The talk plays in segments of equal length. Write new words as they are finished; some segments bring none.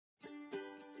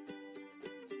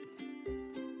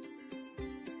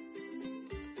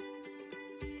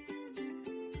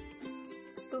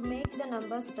To make the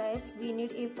number stripes, we need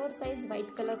A4 size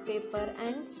white color paper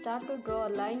and start to draw a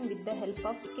line with the help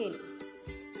of scale.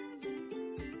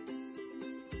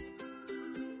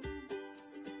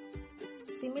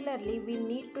 Similarly, we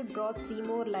need to draw 3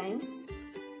 more lines.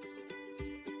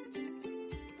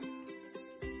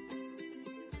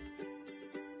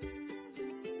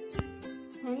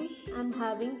 Hence, I am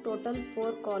having total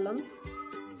 4 columns.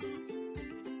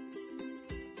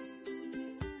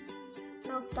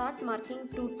 Now start marking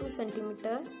 2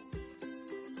 cm.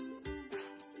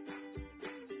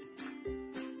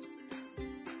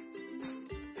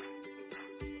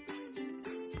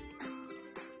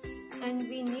 And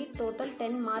we need total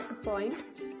 10 mark point.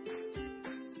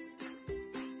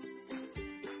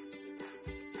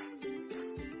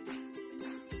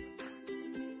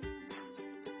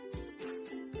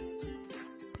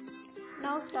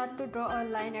 Now start to draw a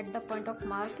line at the point of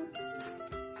mark.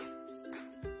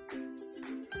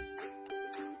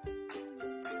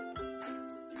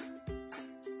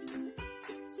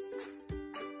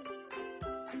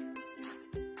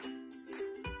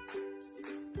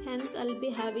 Hence, I'll be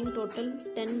having total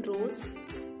 10 rows.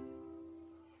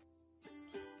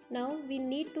 Now we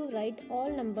need to write all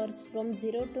numbers from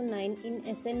 0 to 9 in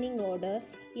ascending order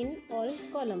in all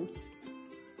columns.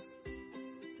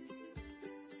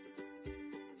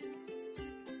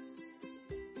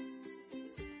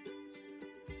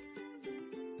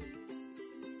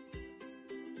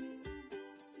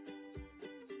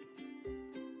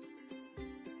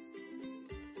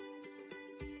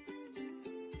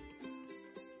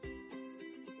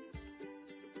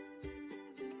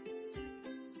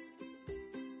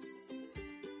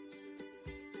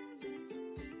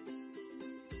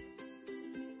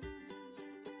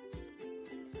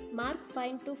 Mark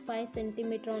 5 to 5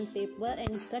 cm on paper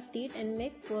and cut it and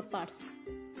make 4 parts.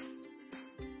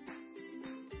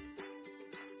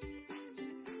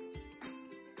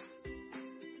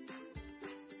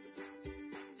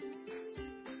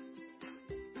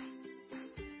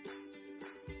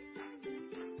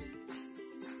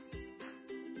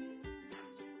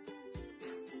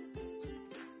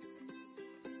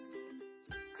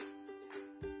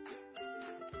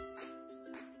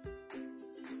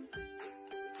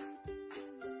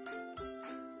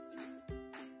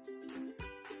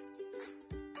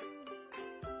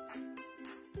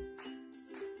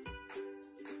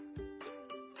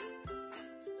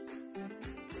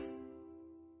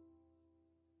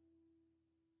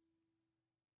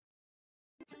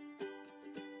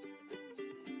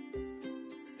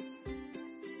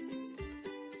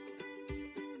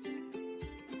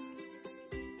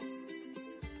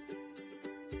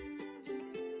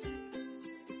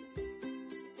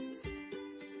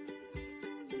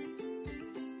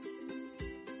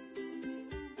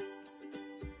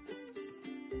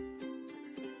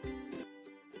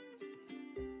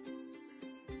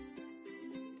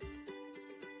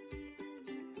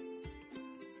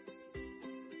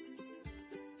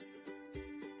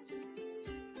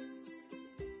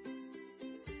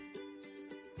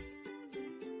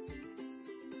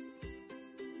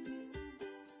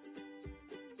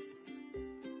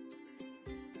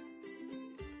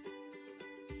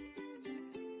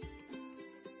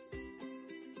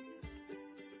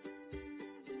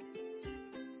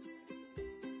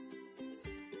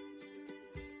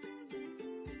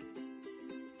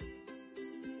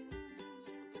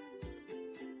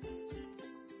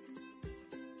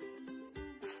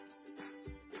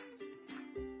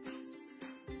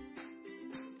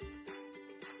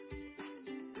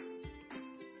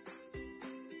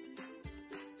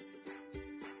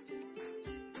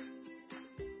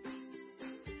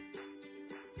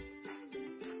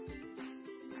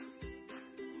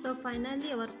 So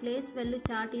finally our place value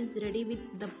chart is ready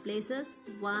with the places,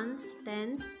 ones,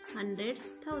 tens, hundreds,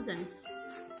 thousands.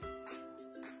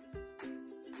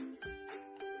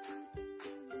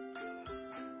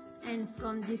 And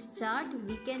from this chart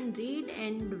we can read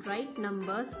and write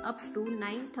numbers up to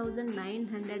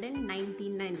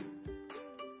 9999.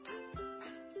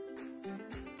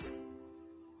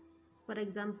 For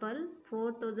example,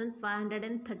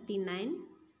 4539.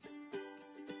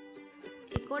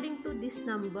 According to this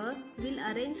number, we'll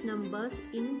arrange numbers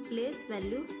in place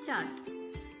value chart.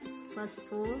 First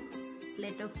 4,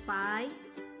 letter 5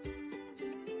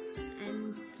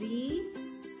 and 3,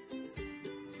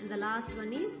 and the last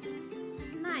one is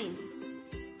 9.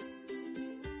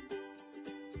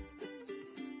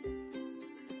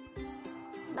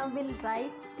 Now we'll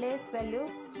write place value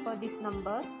for this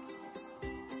number.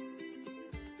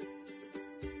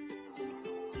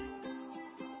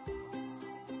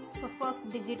 So first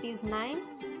digit is 9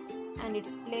 and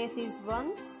its place is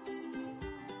ones.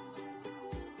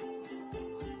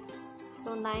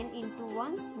 So 9 into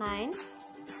 1, 9.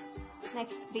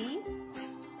 Next 3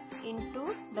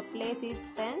 into the place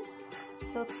is tens.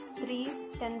 So 3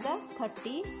 tens are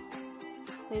 30.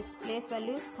 So its place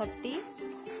value is 30.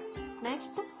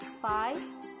 Next 5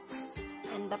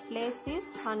 and the place is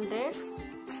hundreds.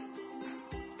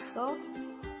 So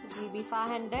it will be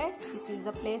 500. This is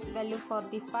the place value for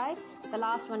the 5. The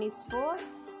last one is 4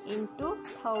 into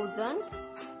thousands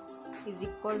is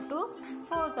equal to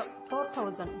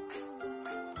 4,000.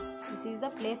 This is the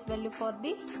place value for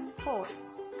the 4.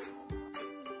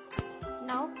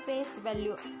 Now face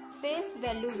value. Face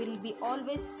value will be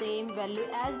always same value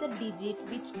as the digit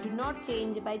which do not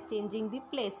change by changing the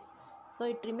place. So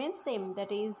it remains same,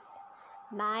 that is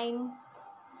 9,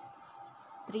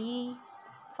 3,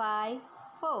 5,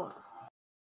 4.